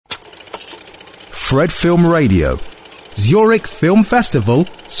Fred Film Radio, Zurich Film Festival,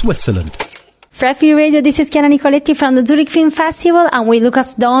 Switzerland. Fred Film Radio, this is Chiara Nicoletti from the Zurich Film Festival, and with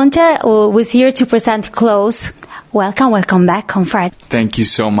Lucas Donte, who is here to present Close. Welcome back on Fred. Thank you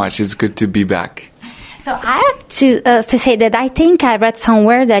so much. It's good to be back. So I have to say that I think I read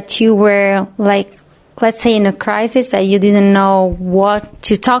somewhere that you were, like, let's say in a crisis, that you didn't know what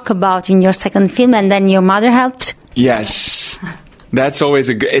to talk about in your second film, and then your mother helped? Yes. It's always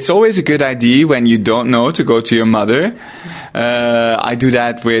a good idea when you don't know to go to your mother. I do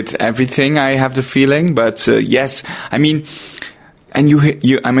that with everything, I have the feeling. But yes, I mean, and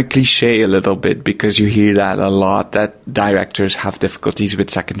I'm a cliche a little bit because you hear that a lot, that directors have difficulties with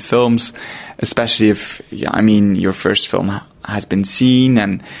second films, especially if, your first film has been seen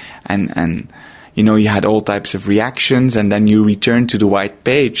and you had all types of reactions, and then you return to the white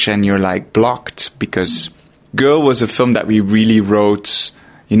page and you're like blocked because Girl was a film that we really wrote,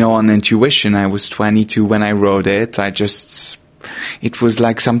 on intuition. I was 22 when I wrote it. It was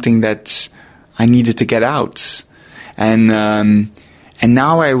like something that I needed to get out. And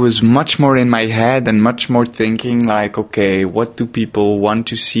now I was much more in my head and much more thinking like, okay, what do people want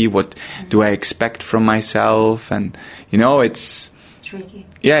to see? What do I expect from myself? And, it's tricky.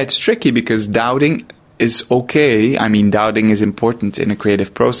 Yeah, it's tricky because doubting is okay. I mean, doubting is important in a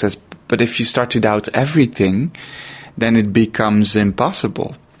creative process. But if you start to doubt everything, then it becomes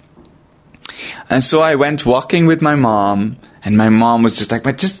impossible. And so I went walking with my mom, and my mom was just like,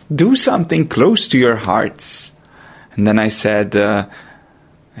 but just do something close to your hearts. And then I said,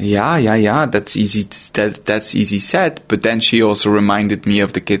 yeah, that's easy. That's easy said. But then she also reminded me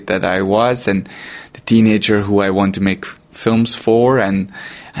of the kid that I was and the teenager who I want to make films for, and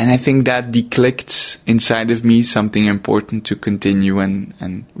I think that declicked inside of me something important to continue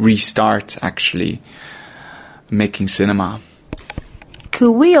and restart actually making cinema.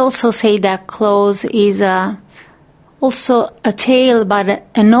 Could we also say that Close is also a tale, but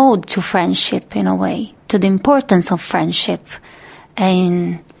an ode to friendship in a way, to the importance of friendship,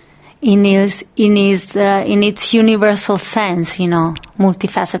 and in its universal sense,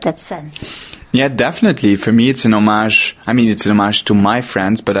 multifaceted sense? Yeah, definitely. For me, it's an homage. I mean, it's an homage to my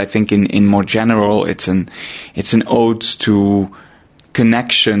friends, but I think in more general, it's an ode to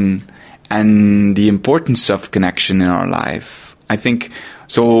connection and the importance of connection in our life. I think,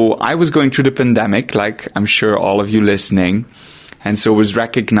 so I was going through the pandemic, like I'm sure all of you listening, and so was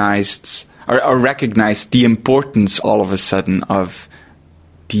recognized the importance all of a sudden of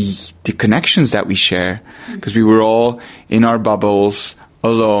the connections that we share, because we were all in our bubbles,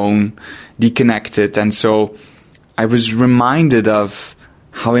 alone, deconnected, and so I was reminded of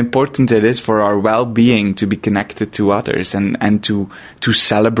how important it is for our well-being to be connected to others and to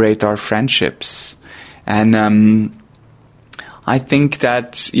celebrate our friendships. And I think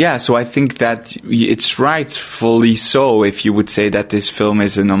that it's rightfully so if you would say that this film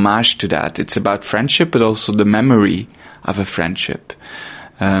is an homage to that. It's about friendship, but also the memory of a friendship.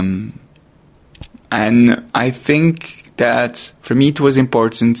 And I think that for me it was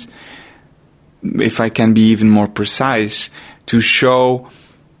important, if I can be even more precise, to show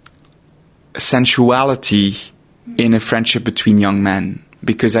sensuality in a friendship between young men,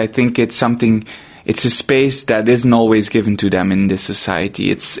 because I think it's a space that isn't always given to them in this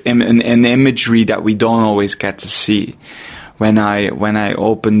society. It's an imagery that we don't always get to see. When I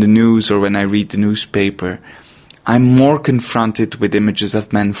open the news or when I read the newspaper, I'm more confronted with images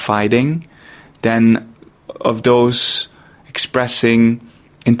of men fighting than of those expressing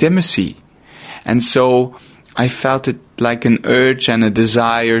intimacy. And so I felt it like an urge and a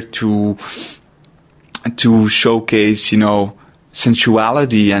desire to showcase,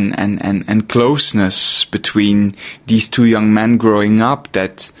 sensuality and closeness between these two young men growing up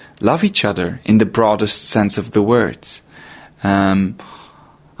that love each other in the broadest sense of the word.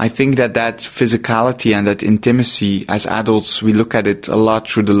 I think that physicality and that intimacy, as adults, we look at it a lot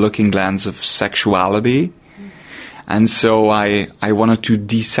through the looking glass of sexuality. And so I wanted to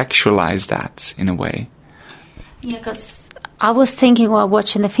desexualize that in a way. Yeah, because I was thinking while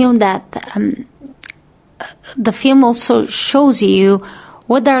watching the film that the film also shows you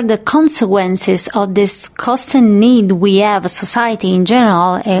what are the consequences of this constant need we have, society in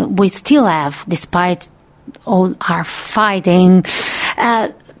general, we still have, despite all our fighting,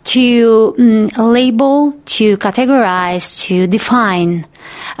 to label, to categorize, to define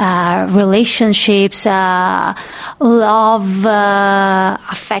relationships, love,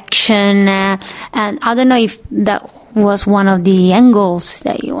 affection, and I don't know if that was one of the angles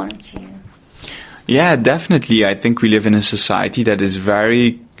that you wanted to. Yeah, definitely. I think we live in a society that is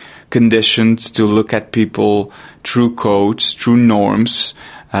very conditioned to look at people through codes, through norms.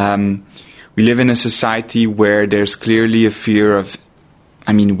 we live in a society where there's clearly a fear of,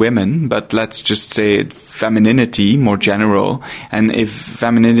 I mean, women, but let's just say femininity more general. And if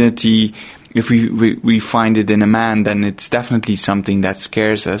femininity, if we find it in a man, then it's definitely something that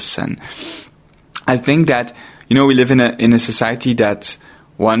scares us. And I think that, you know, we live in a society that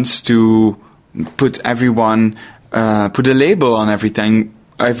wants to put everyone, put a label on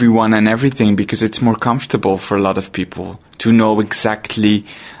everyone and everything, because it's more comfortable for a lot of people to know exactly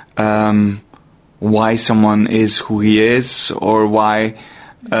why someone is who he is, or why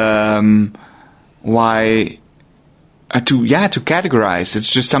to categorize.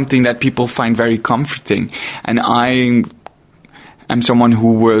 It's just something that people find very comforting. And I am someone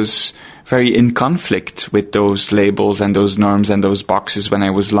who was very in conflict with those labels and those norms and those boxes when I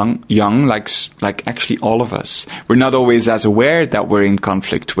was young, like actually all of us. We're not always as aware that we're in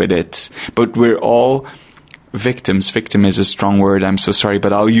conflict with it, but we're all victims. Victim is a strong word, I'm so sorry,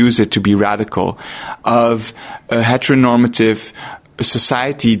 but I'll use it to be radical, of a heteronormative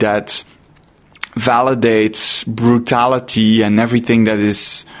society that validates brutality and everything that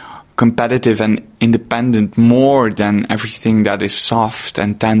is competitive and independent more than everything that is soft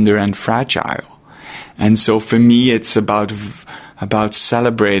and tender and fragile. And so for me, it's about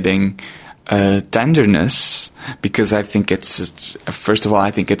celebrating tenderness, because I think it's, first of all,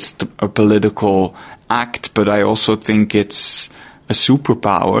 I think it's a political act, but I also think it's a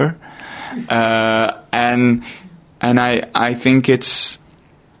superpower. And I think it's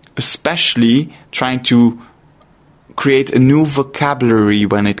especially trying to create a new vocabulary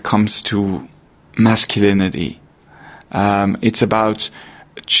when it comes to masculinity. It's about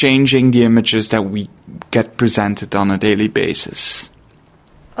changing the images that we get presented on a daily basis.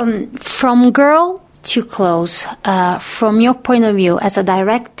 From girl to close, from your point of view, as a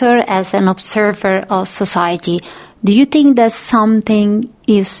director, as an observer of society, do you think that something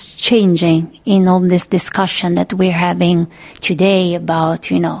is changing in all this discussion that we're having today about,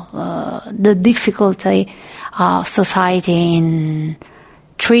 the difficulty of society in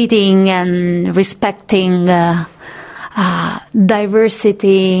treating and respecting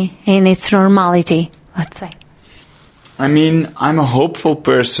diversity in its normality, let's say? I mean, I'm a hopeful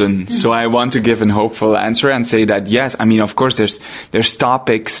person, so I want to give a hopeful answer and say that, yes, I mean, of course, there's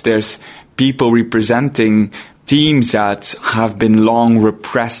topics, there's people representing themes that have been long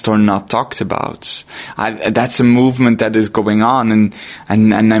repressed or not talked about. That's a movement that is going on, and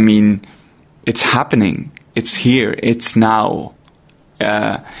I mean, it's happening. It's here. It's now.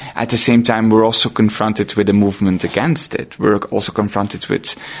 At the same time, we're also confronted with a movement against it. We're also confronted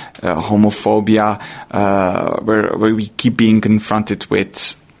with homophobia, where we keep being confronted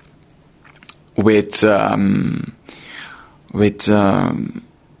with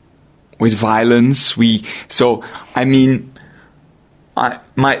violence.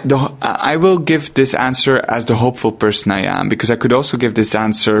 I will give this answer as the hopeful person I am, because I could also give this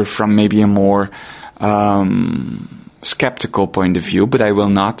answer from maybe a more skeptical point of view, but I will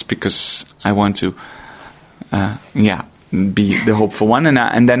not, because I want to be the hopeful one.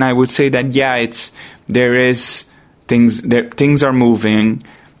 And then I would say that things are moving,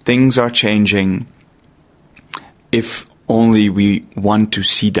 things are changing, if only we want to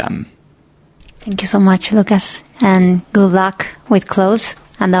see them. Thank you so much, Lucas, and good luck with Close,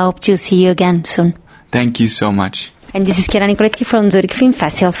 and I hope to see you again soon. Thank you so much. And this is Chiara Nicoletti from Zurich Film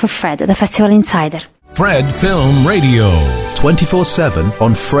Festival for Fred, the Festival Insider. Fred Film Radio. 24/7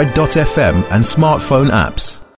 on Fred.fm and smartphone apps.